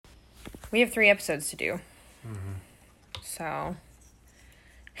We have 3 episodes to do. So,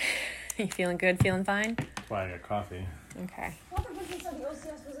 you feeling good? Feeling fine? That's why I got coffee. Okay.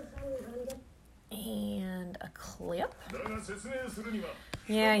 And a clip.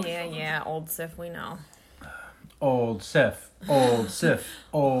 Yeah. Old Sif, we know. Old Sif, old Sif,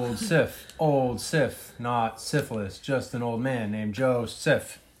 old Sif, old Sif. Not syphilis, just an old man named Joe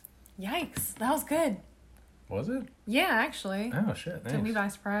Sif. Yikes, that was good. Was it? Yeah, actually. Oh, shit, thanks. Took me by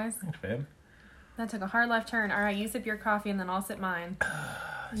surprise. Thanks, babe. That took a hard left turn. All right, you sip your coffee and then I'll sip mine.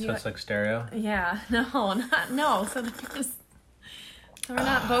 So it's like stereo? Yeah, no. So we're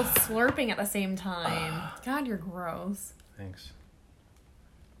not both slurping at the same time. God, you're gross. Thanks.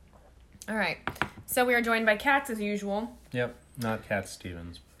 All right, so we are joined by cats as usual. Yep, not Cat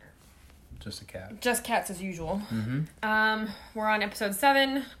Stevens, just a cat. Just cats as usual. Mm-hmm. We're on episode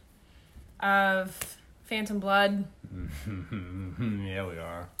 7 of Phantom Blood. Yeah, we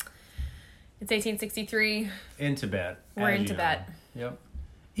are. It's 1863. In Tibet. We're as in you Tibet. know. Yep.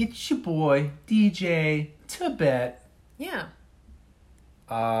 It's your boy, DJ Tibet. Yeah.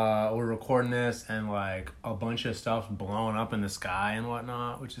 We're recording this and like a bunch of stuff blowing up in the sky and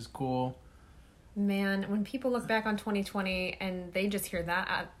whatnot, which is cool. Man, when people look back on 2020 and they just hear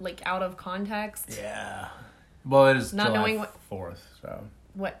that out of context. Yeah. Well, it is not July knowing 4th, so.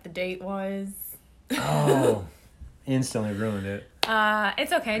 what the date was. Oh. Instantly ruined it.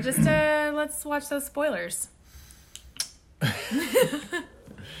 It's okay. Just let's watch those spoilers.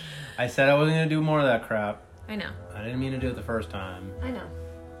 I said I wasn't going to do more of that crap. I know. I didn't mean to do it the first time. I know.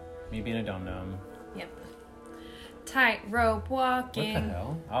 Me being a dum-dum. Yep. Tightrope walking. What the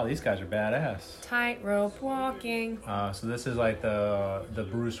hell? Oh, these guys are badass. Tightrope walking. So this is like the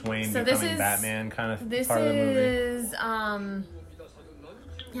Bruce Wayne So becoming Batman kind of this part of the movie.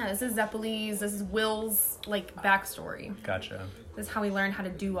 This is Zeppeli's, this is Will's like backstory. Gotcha. This is how he learned how to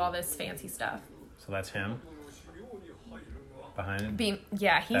do all this fancy stuff. So that's him behind him.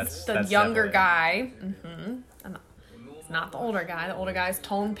 He's the that's younger definitely guy. It's not the older guy. The older guy's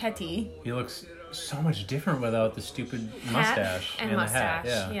Tone Petty. He looks so much different without the stupid Hat mustache and the mustache.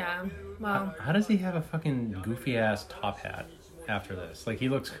 hat. Yeah. Well, How does he have a fucking goofy ass top hat after this? Like he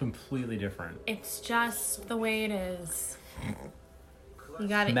looks completely different. it's just the way it is. You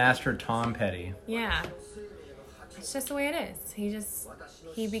got it. Master Tom Petty. Yeah. It's just the way it is.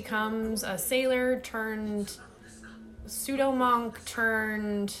 He becomes a sailor turned pseudo monk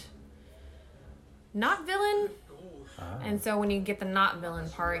turned not villain. And so when you get the not villain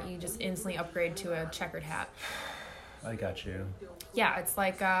part, you just instantly upgrade to a checkered hat. I got you. Yeah, it's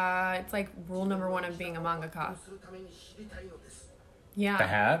like rule number 1 of being a mangaka. Yeah. The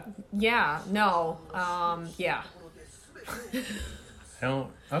hat? Yeah. No. Yeah. I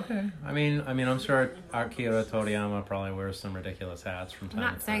don't. Okay. I mean, I'm sure Akira Toriyama probably wears some ridiculous hats from time I'm to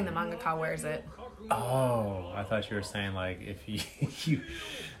time. not saying the mangaka wears it. Oh, I thought you were saying like if you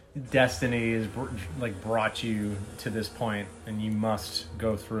destiny is brought you to this point and you must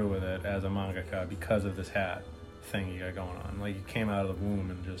go through with it as a mangaka because of this hat thing you got going on. Like you came out of the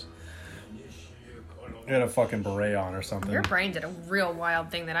womb and just had a fucking beret on or something. Your brain did a real wild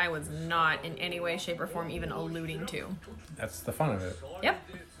thing that I was not in any way, shape, or form even alluding to. That's the fun of it. Yep.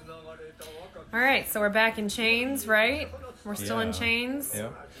 All right, so we're back in chains, right? We're still in Yeah. chains.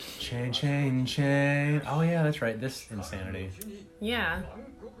 Yep. Chain. Oh yeah, that's right. This insanity. Yeah.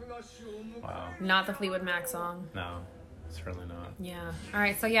 Wow. Not the Fleetwood Mac song. No, certainly not. Yeah. All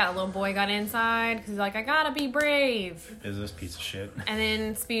right, so yeah, a little boy got inside because he's like, I gotta be brave. Is this piece of shit? And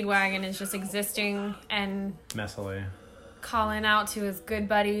then Speedwagon is just existing and Messily. calling out to his good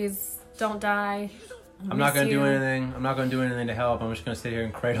buddies, don't die. I'm not gonna Miss do you. anything. I'm not gonna do anything to help. I'm just gonna sit here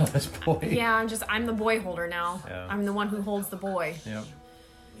and cradle this boy. Yeah, I'm the boy holder now. Yeah. I'm the one who holds the boy. Yep.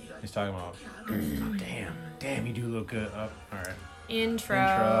 He's talking about. Oh, damn, you do look good. Oh, all right.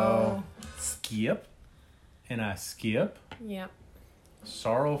 Intro. Skip. And I skip. Yep.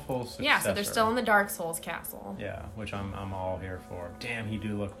 Sorrowful successor. Yeah, so they're still in the Dark Souls castle. Yeah, which I'm all here for. Damn, he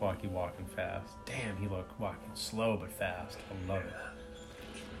do look walking fast. Damn, he look walking slow but fast. I love it.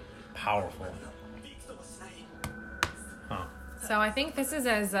 Powerful. Huh. So I think this is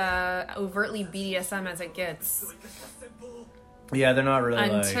as overtly BDSM as it gets. Yeah, they're not really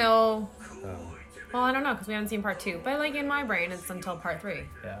Until... like... Well, I don't know, because we haven't seen part 2. But, like, in my brain, it's until part 3.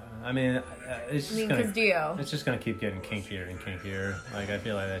 Yeah, I mean, it's just gonna... because Dio. It's just gonna keep getting kinkier and kinkier. Like, I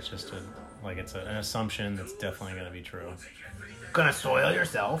feel like that's just it's an assumption that's definitely gonna be true. Gonna soil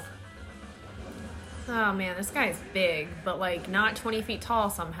yourself. Oh, man, this guy's big, but, like, not 20 feet tall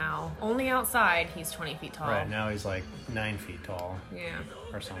somehow. Only outside, he's 20 feet tall. Right, now he's like 9 feet tall. Yeah.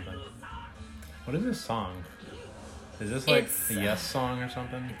 Or something. What is this song? Is this like It's, a Yes song or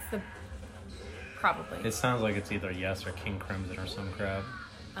something? It's the Probably. It sounds like it's either Yes or King Crimson or some crap.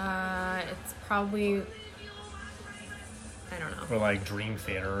 It's probably... I don't know. Or like Dream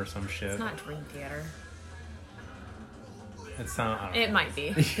Theater or some shit. It's not Dream Theater. It sounds... It might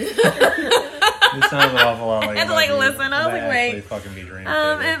be. It sounds an awful lot like... I had to, like, listen. I was like, wait. Actually fucking be Dream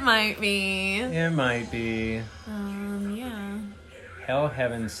Theater. It might be. It might be. Yeah. Hell,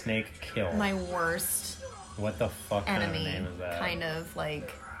 Heaven, Snake, Kill. My worst What the fuck enemy. kind of name is that? Kind of,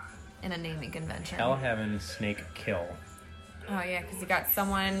 like, in a naming convention. Hell, Heaven, Snake, Kill. Oh, yeah, because you got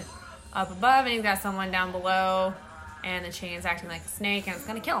someone up above and you've got someone down below, and the chain's acting like a snake, and it's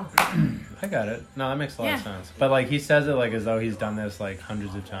going to kill him. I got it. No, that makes a lot of Yeah. sense. But, like, he says it, like, as though he's done this, like,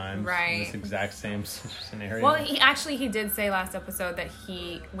 hundreds of times. Right. In this exact same scenario. Well, he did say last episode that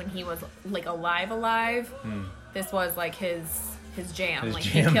when he was, like, alive, this was, like, his jam. His like,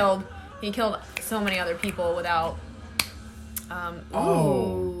 jam. he killed so many other people without...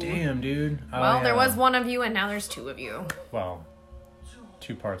 Oh, damn, dude. Oh, Well, yeah. there was one of you, and now there's two of you. Well,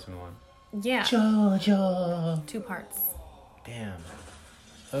 2 parts in one. Yeah. Jojo. 2 parts. Damn.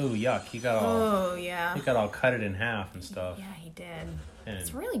 Oh, yuck. He got all... Oh, yeah. He got all cut it in half and stuff. Yeah, he did. And, It's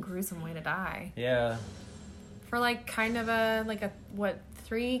a really gruesome way to die. yeah. For, like, kind of a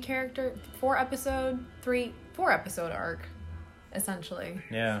 4 episode arc, essentially.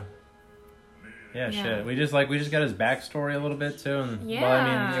 Yeah. Yeah, Yeah. shit. We just got his backstory a little bit too, and Yeah. well,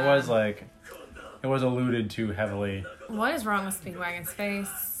 I mean, it was alluded to heavily. What is wrong with Speedwagon's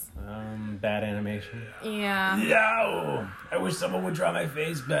face? Bad animation. Yeah. No, I wish someone would draw my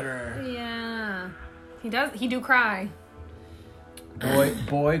face better. Yeah. He do cry.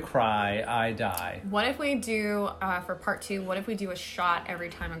 Boy, cry, I die. What if we do, for part 2, what if we do a shot every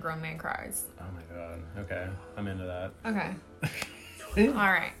time a grown man cries? Oh my god. Okay, I'm into that. Okay. All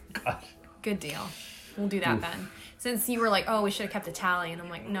right. Gosh. Good deal. We'll do that then. Since you were like, oh, we should have kept a tally, and I'm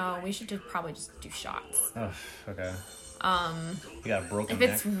like, no, we should probably just do shots. Oh, okay. You got a broken If neck.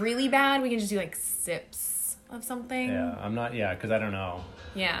 it's really bad, we can just do like sips of something. Yeah, I'm not. Yeah, because I don't know.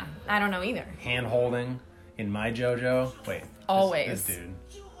 Yeah, I don't know either. Hand holding in my JoJo. Wait. Always. This dude.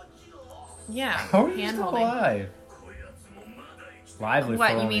 Yeah. How are you hand still holding. alive? Lively. What,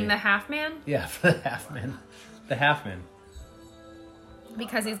 for you only- mean the half man? Yeah, for the half-man. The half-man.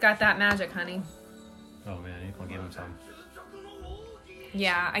 Because he's got that magic, honey. Oh man, you gonna give him some.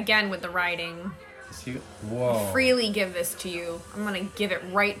 Yeah, again with the writing. Is he... Whoa. Freely give this to you. I'm gonna give it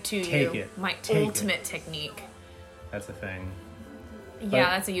right to Take you. it. My Take ultimate technique. That's the thing. Yeah,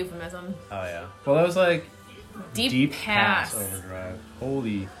 that's a euphemism. Oh yeah. Well, that was like Deep pass pass. overdrive.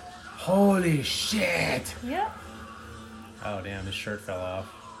 Holy shit. Yep. Oh damn, his shirt fell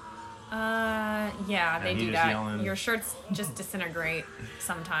off. Yeah, they And he do just that. yelling. Your shirts just disintegrate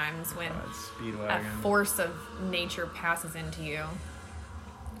sometimes when God, a Speedwagon. force of nature passes into you.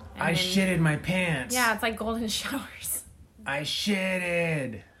 And I then- shitted my pants. Yeah, it's like golden showers. I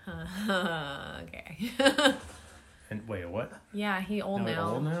shitted. Okay. And wait, what? Yeah, he old Like, now.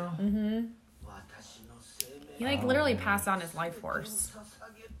 old now? He like literally passed on his life force.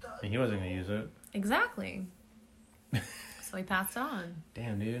 And he wasn't gonna use it. Exactly. So he passed on.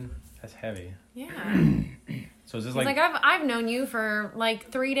 Damn, dude, that's heavy. Yeah. So is this He's like like, I've known you for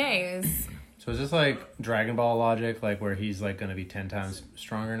like 3 days. So is this like Dragon Ball logic, like where he's like gonna be 10 times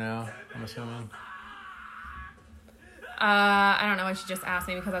stronger now? I'm assuming. I don't know what you just asked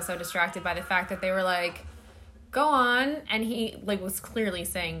me because I was so distracted by the fact that they were like, go on, and he like was clearly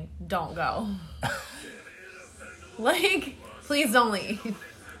saying, don't go. Like, please don't leave.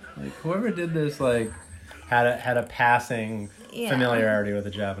 Like whoever did this, like had a passing Yeah. familiarity with the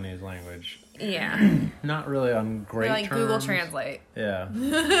Japanese language. Yeah. Not really on great They're like terms. Google Translate. Yeah.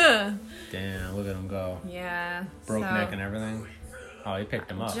 Damn, look at him go. Yeah. Broke so, neck and everything. Oh, he picked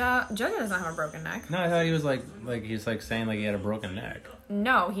him up. Jojo doesn't have a broken neck. No, I thought he was like he's like saying like he had a broken neck.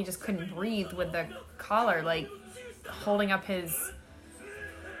 No, he just couldn't breathe with the collar, like holding up his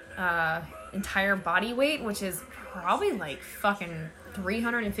entire body weight, which is probably like fucking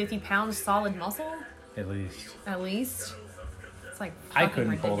 350 pounds solid muscle, At least. at least. It's like I fucking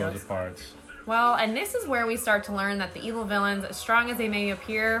couldn't pull ridiculous. those apart. Well, and this is where we start to learn that the evil villains, as strong as they may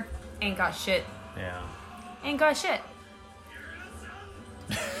appear, ain't got shit. Yeah. Ain't got shit.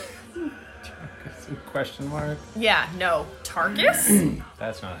 Question mark? Yeah, no. Tarkus?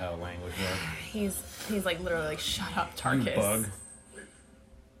 That's not how language works. He's like literally like, shut up, You Tarkus. bug.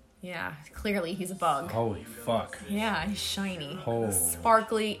 Yeah, clearly he's a bug. Holy fuck. Yeah, he's shiny. Oh.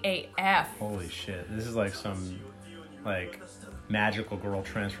 Sparkly AF. Holy shit. This is like some like magical girl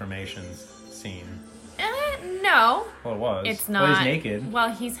transformations scene. No, Well, it was. it's Well, not. he's naked. Well,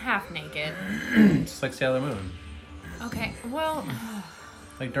 he's half naked. It's like Sailor Moon. Okay, well,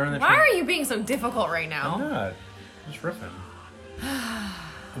 Like during the Why are you being so difficult right I'm now? not. I'm just riffing.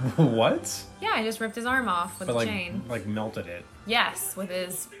 What? Yeah, I just ripped his arm off with But the like, chain. like melted it. Yes, with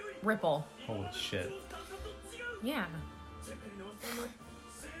his ripple. Holy shit. Yeah.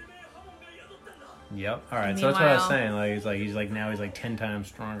 Yep. All right. So that's what I was Meanwhile- saying. He's like 10 times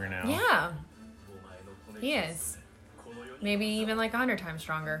stronger now. Yeah. He is. Maybe even like 100 times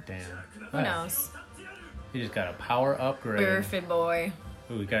stronger. Damn. Who knows? He just got a power upgrade. Perfect boy.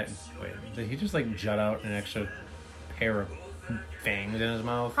 Ooh, he got. Wait, did he just like jut out an extra pair of fangs in his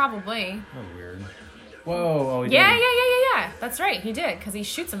mouth? Probably. That was weird. Whoa. Oh, he Yeah. did. That's right. He did, because he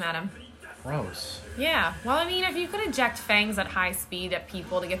shoots them at him. Gross. Yeah. Well, I mean, if you could eject fangs at high speed at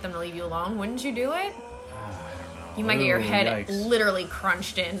people to get them to leave you alone, wouldn't you do it? You might get your Ooh, head yikes. literally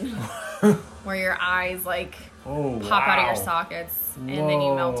crunched in, where your eyes like Oh, pop out of your wow. sockets, and then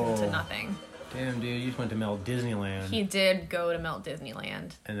you melt into Whoa. nothing. Damn, dude, you just went to melt Disneyland. He did go to melt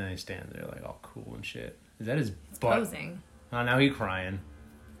Disneyland. And then he stands there like all cool and shit. Is that his butt? Posing. Oh, now he's crying.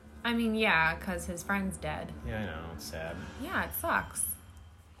 I mean, yeah, because his friend's dead. Yeah, I know. It's sad. Yeah, it sucks.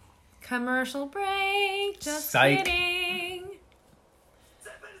 Commercial break. Just Psych. kidding.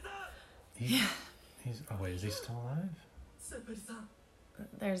 He's. Oh wait, is he still alive?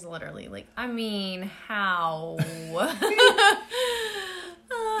 There's literally like, I mean, how?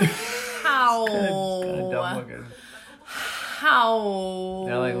 How? Kinda dumb looking. How?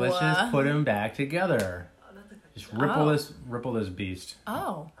 They're like, let's just put him back together. Just ripple Oh. this beast.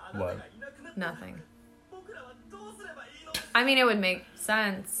 Oh, What? nothing. I mean, it would make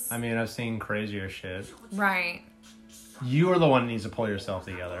sense. I mean, I've seen crazier shit. Right. You are the one that needs to pull yourself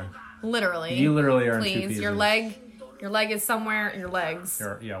together. Literally. You literally are in two Please, pieces. your leg is somewhere. Your legs.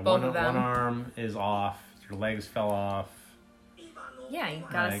 one Both of them. arm is off. Your legs fell off. Yeah, you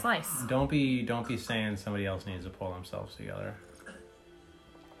gotta Like, slice. Don't be saying somebody else needs to pull themselves together.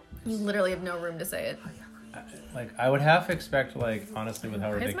 You literally have no room to say it. Like, I would have to expect, like, honestly, with how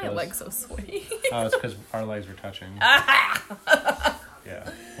Why is ridiculous. my leg so sweaty? Oh, it's because our legs were touching. Yeah.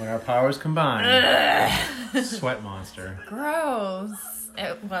 When our powers combine, sweat monster. Gross.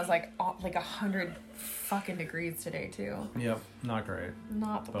 It was like 100 fucking degrees today too. Yep, not great.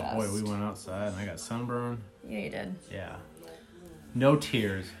 Not the But best. boy, we went outside and I got sunburn. Yeah, you did. Yeah. No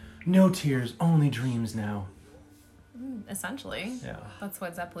tears. No tears, only dreams now. Essentially. Yeah. That's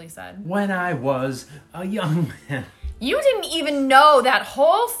what Zeppeli said. When I was a young man. You didn't even know that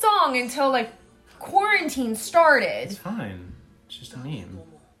whole song until like quarantine started. It's fine. It's just a meme.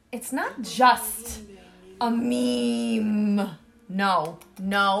 It's not just a meme. No.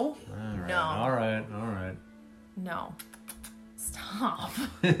 No. All right. No. Stop.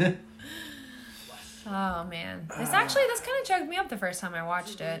 Oh man. This kind of chugged me up the first time I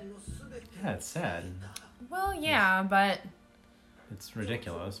watched it. Yeah, it's sad. Well, yeah, but It's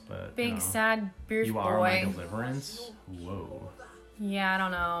ridiculous, but big you know, sad Bruce you are my boy. deliverance. Whoa, Yeah, I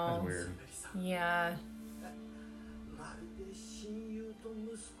don't that's know. weird. Yeah.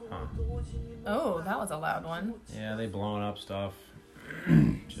 Huh. Oh, that was a loud one. Yeah, they blowing up stuff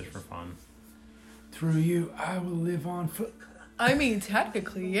just for fun. Through you, I will live on foot. I mean,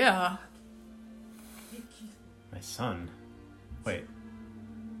 technically, yeah. My son. Wait.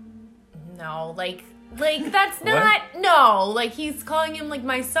 No, like that's not. No, like he's calling him like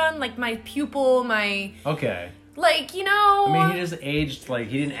my son, like my pupil, my Okay. like you know. I mean, he just aged like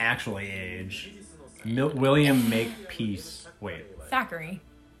he didn't actually age. William Makepeace. Wait, Thackeray.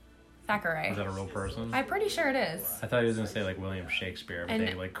 is that a real person? I'm pretty sure it is. I thought he was gonna say like William Shakespeare, but And-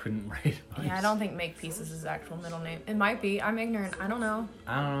 they like couldn't write. Yeah, I don't think Makepeace is his actual middle name. It might be. I'm ignorant. I don't know.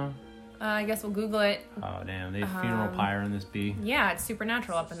 I don't know. I guess we'll Google it. Oh damn, they have funeral pyre in this bee. Yeah, it's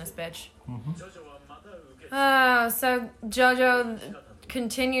supernatural up in this bitch. Mm-hmm. So Jojo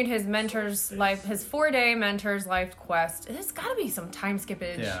continued his mentor's life, his 4-day mentor's life quest. There's gotta be some time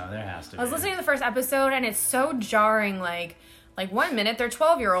skippage. Yeah, there has to be. I was listening to the first episode and it's so jarring. Like 1 minute they're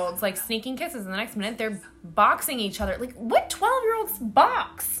 12-year-olds like sneaking kisses, and the next minute they're boxing each other. Like what 12-year-olds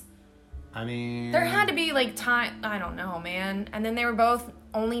box? I mean, There had to be like time. I don't know, man. And then they were both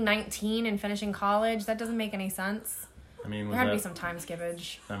only 19 and finishing college. That doesn't make any sense. I mean, was There had to be that, some time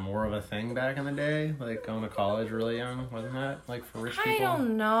skippage. that more of a thing back in the day? Like going to college really young, wasn't that? Like for rich people? I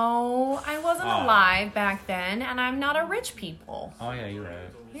don't know. I wasn't Ah. alive back then, and I'm not a rich people. Oh yeah, you're right.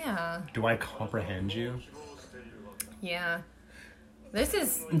 Yeah, Do I comprehend you? yeah. This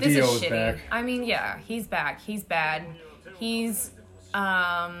is Dio's shitty. back. I mean, yeah, he's back. He's bad. He's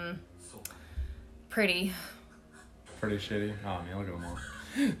pretty. Pretty shitty. Oh man, look at them all.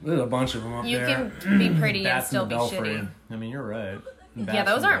 There's a bunch of them up You there. can be pretty and Bats in still the be Belfry. shitty. I mean, you're right. Yeah, Bats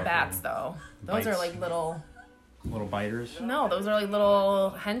those in the aren't Belfry. bats though. Those are Bites. like little Little biters. No, those are like little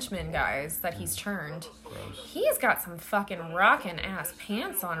henchmen guys that he's turned. Gross. He's got some fucking rockin' ass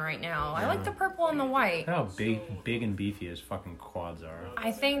pants on right now. I like the purple and the white. Look how big and beefy his fucking quads are.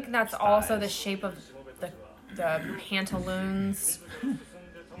 I think that's also the shape of the pantaloons.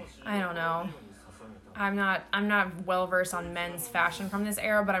 I don't know. I'm not well versed on men's fashion from this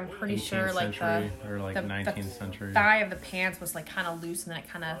era, but I'm pretty sure like the 19th century thigh of the pants was like kind of loose and then it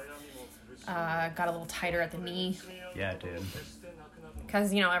kind of got a little tighter at the knee. Yeah, it did.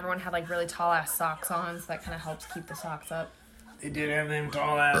 Because, you know, everyone had like really tall ass socks on, so that kind of helps keep the socks up. They did have them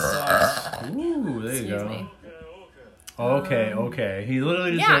tall ass socks. Ooh, there you go. Me. Okay. He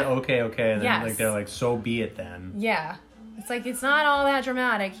literally just said okay, and then like they're like, so be it then. Yeah. It's like, it's not all that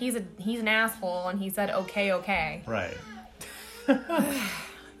dramatic. He's an asshole, and he said okay. Right.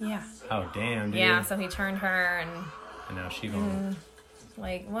 Yeah. Oh, damn, dude. Yeah, so he turned her, and now she going.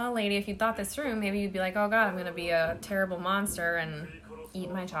 like, well, lady, if you thought this through, maybe you'd be like, oh god, I'm gonna be a terrible monster and eat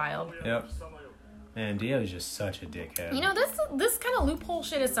my child. Yep. Man, Dio's just such a dickhead. You know, this kind of loophole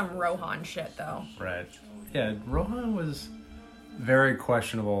shit is some Rohan shit, though. Right. Yeah, Rohan was very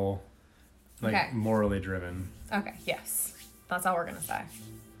questionable, like, morally driven. Okay, yes. That's all we're gonna say.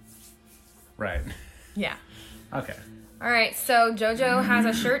 Right. Yeah. Okay. Alright, so Jojo has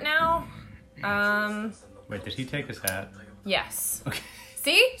a shirt now. Wait, did he take his hat? Yes. Okay.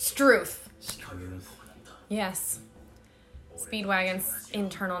 See? Struth. Struth. Yes. Speedwagon's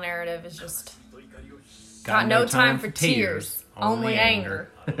internal narrative is just... Got no time for tears. Only anger.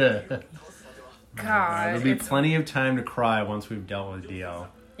 God. There'll be plenty of time to cry once we've dealt with Dio.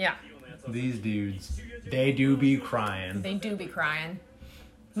 Yeah. These dudes, they do be crying. They do be crying.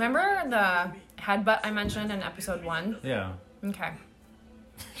 Remember the headbutt I mentioned in episode 1? Yeah. Okay.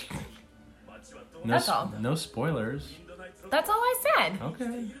 That's all. No spoilers. That's all I said.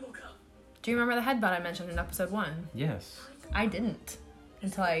 Okay. Do you remember the headbutt I mentioned in episode 1? Yes. I didn't.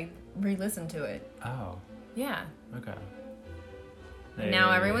 Until I re-listened to it. Oh. Yeah. Okay.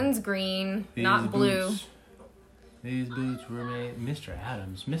 Now everyone's green, not blue. These boots were made... Mr.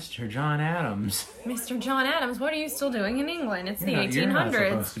 Adams. Mr. John Adams. Mr. John Adams, what are you still doing in England? It's the 1800s. You're not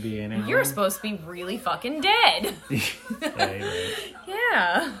supposed to be in England. You're supposed to be really fucking dead. Yeah, you're right.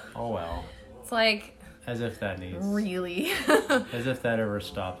 Yeah. Oh, well. It's like... As if that needs... Really? As if that ever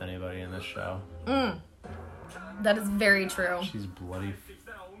stopped anybody in this show. That is very true. She's bloody...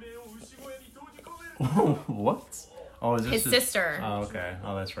 What? Oh, is this his sister? Oh, okay.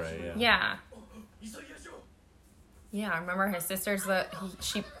 Oh, that's right. Yeah. Yeah, I remember his sister's that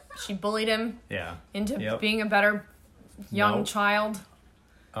she bullied him. Yeah. Into being a better young child.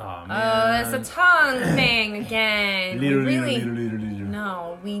 Oh man. It's a tongue thing again.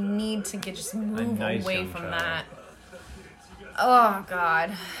 No, we need to just move nice away from child. that. Oh God,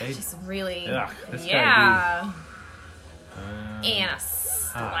 Hey. just really. This yeah. guy, And a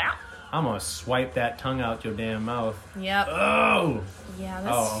slap. I'm gonna swipe that tongue out your damn mouth. Yep. Oh. Yeah,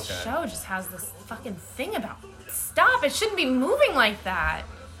 this show just has this fucking thing about. Stop! It shouldn't be moving like that.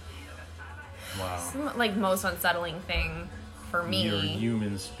 Wow. It's the, like most unsettling thing for me. Your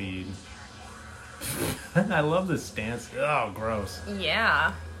human speed. I love this stance. Oh, gross.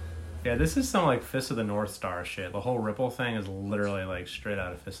 Yeah. Yeah, this is some like Fist of the North Star shit. The whole Ripple thing is literally like straight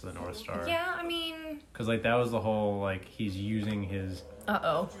out of Fist of the North Star. Yeah, I mean. Because like that was the whole like he's using his.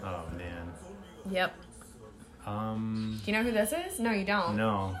 Oh man. Yep. Do you know who this is? No, you don't.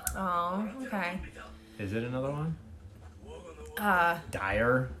 No. Oh, okay. Is it another one?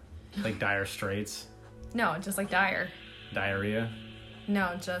 Dire? Like Dire Straits? No, just like Dyer. Diarrhea?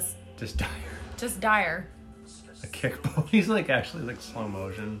 No, just Dire. Just Dyer. A kickball. He's like actually like slow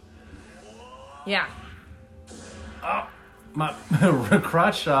motion. Yeah. Oh, my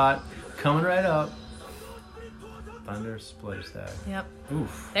crotch shot coming right up. Thunder split stack. Yep.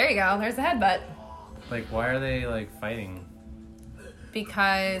 Oof. There you go. There's the headbutt. Like, why are they like fighting?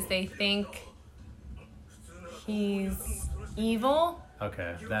 Because they think he's evil.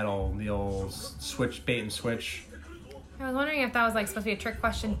 Okay, the old switch, bait and switch. I was wondering if that was like supposed to be a trick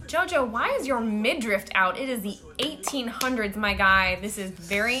question. Jojo, why is your midriff out? It is the 1800s, my guy. This is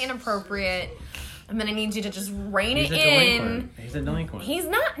very inappropriate. I'm gonna need you to just rein it in. He's a delinquent. He's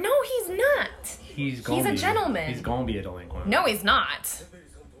not. No, he's not. He's a gentleman. He's gonna be a delinquent. No, he's not.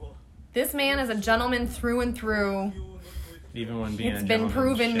 This man is a gentleman through and through. Even when being It's been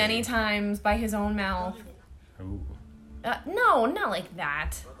proven many times by his own mouth. Ooh. No, not like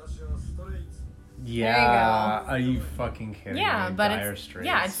that. Yeah. Are you fucking kidding me? Yeah, but Dire it's Straits.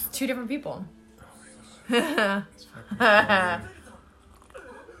 yeah, it's two different people.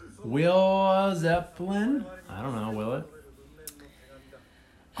 Will Zeppelin? I don't know. Will it?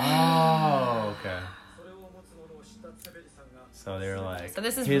 Oh, okay. So they're like. So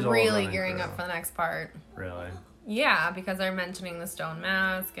this is his old really running gearing crew. up for the next part. Really. Yeah, because they're mentioning the stone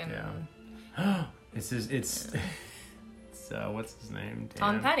mask and Yeah. It's what's his name?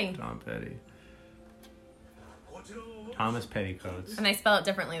 Tom Petty. Tom Petty. Thomas Petticoats. and they spell it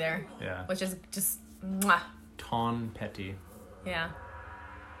differently there, Yeah. which is just mwah. Tom Petty. Yeah.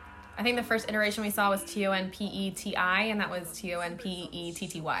 I think the first iteration we saw was Tonpeti, and that was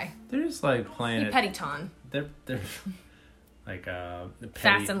Tonpeetty. They're just like playing it. Pettyton. They're like the petty,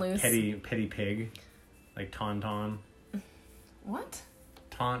 Fast and loose. petty pig, like Tauntaun. What?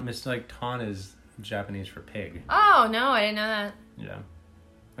 Like Taun is Japanese for pig. Oh no, I didn't know that. Yeah.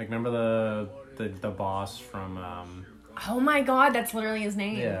 Like remember the boss from Oh my god, that's literally his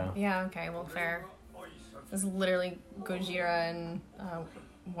name. Yeah. Yeah, okay, well, fair. It's literally Gojira and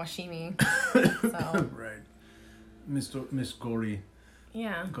Washimi. So, right. Miss Gori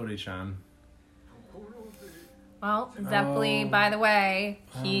yeah. Gori-chan. Well, Zeppeli, by the way,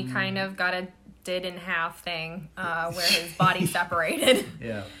 he kind of got a did in half thing where his body separated.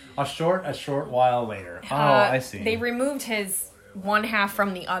 Yeah. A short while later. Oh, I see. They removed his one half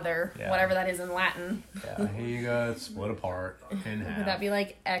from the other, Yeah. whatever that is in Latin. Yeah, here you go. It's split apart in half. Would that be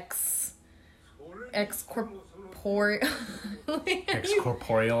like excorporeal?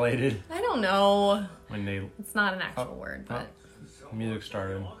 Excorporealated I don't know. when they It's not an actual word, but music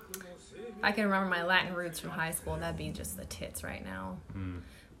started. if I can remember my Latin roots from high school, that'd be just the tits right now.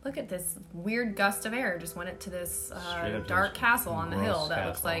 Look at this weird gust of air. Just went it to this Straight up to dark this castle on the gross hill that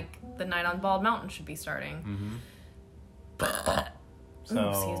looks castle. like the night on Bald Mountain should be starting. So, Ooh,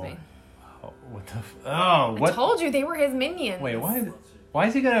 excuse me. Oh, what the? I What? told you they were his minions. Wait, why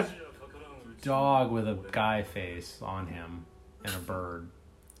is he got a dog with a guy face on him and a bird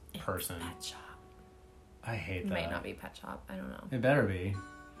person? Pet shop. I hate It that. may not be pet shop. I don't know. It better be.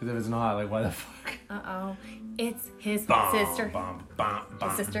 Because if it's not, like, why the fuck? Uh-oh. It's his Bum, sister. bum, bum, bum,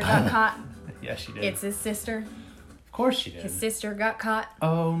 His sister bum. got caught. Yeah, she did. It's his sister. Of course she did. His sister got caught.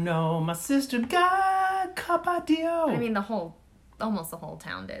 Oh no, my sister got caught by Dio. I mean, almost the whole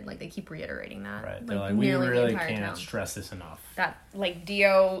town did. Like, they keep reiterating that. right. They're like, we nearly the really entire can't town. stress this enough. That, like,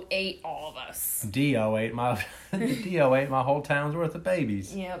 Dio ate all of us. Dio ate my whole town's worth of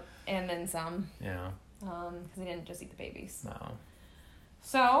babies. Yep. And then some. Yeah. Because he didn't just eat the babies. No.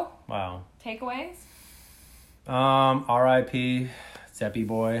 So, Wow. takeaways? R.I.P. Zeppy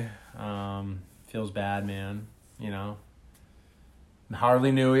boy. Feels bad, man. You know.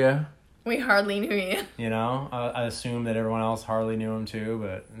 Hardly knew you. We hardly knew you. You know. I assume that everyone else hardly knew him too,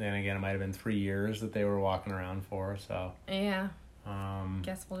 but then again, it might have been 3 years that they were walking around for. So. Yeah.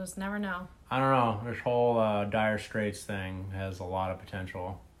 Guess we'll just never know. I don't know. This whole Dire Straits thing has a lot of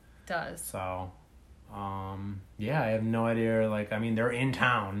potential. Does. So. Yeah, I have no idea. Like, I mean, they're in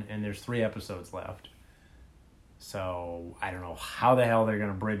town and there's 3 episodes left. So I don't know how the hell they're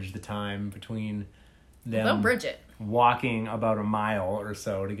gonna bridge the time between them They'll bridge it. walking about a mile or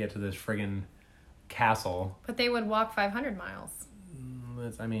so to get to this friggin' castle. But they would walk 500 miles.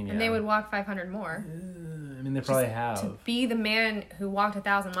 I mean, yeah. And they would walk 500 more. I mean, they probably have. To be the man who walked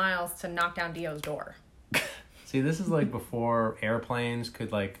 1,000 miles to knock down Dio's door. See, this is like before airplanes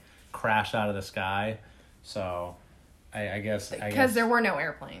could like crash out of the sky. So, I guess Because there were no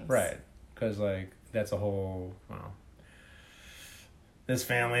airplanes. right. Because like that's a whole this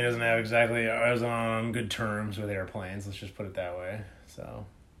family doesn't have exactly as on good terms with airplanes. Let's just put it that way. So,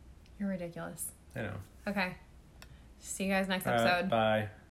 You're ridiculous. I know. Okay. See you guys next All right, episode. bye.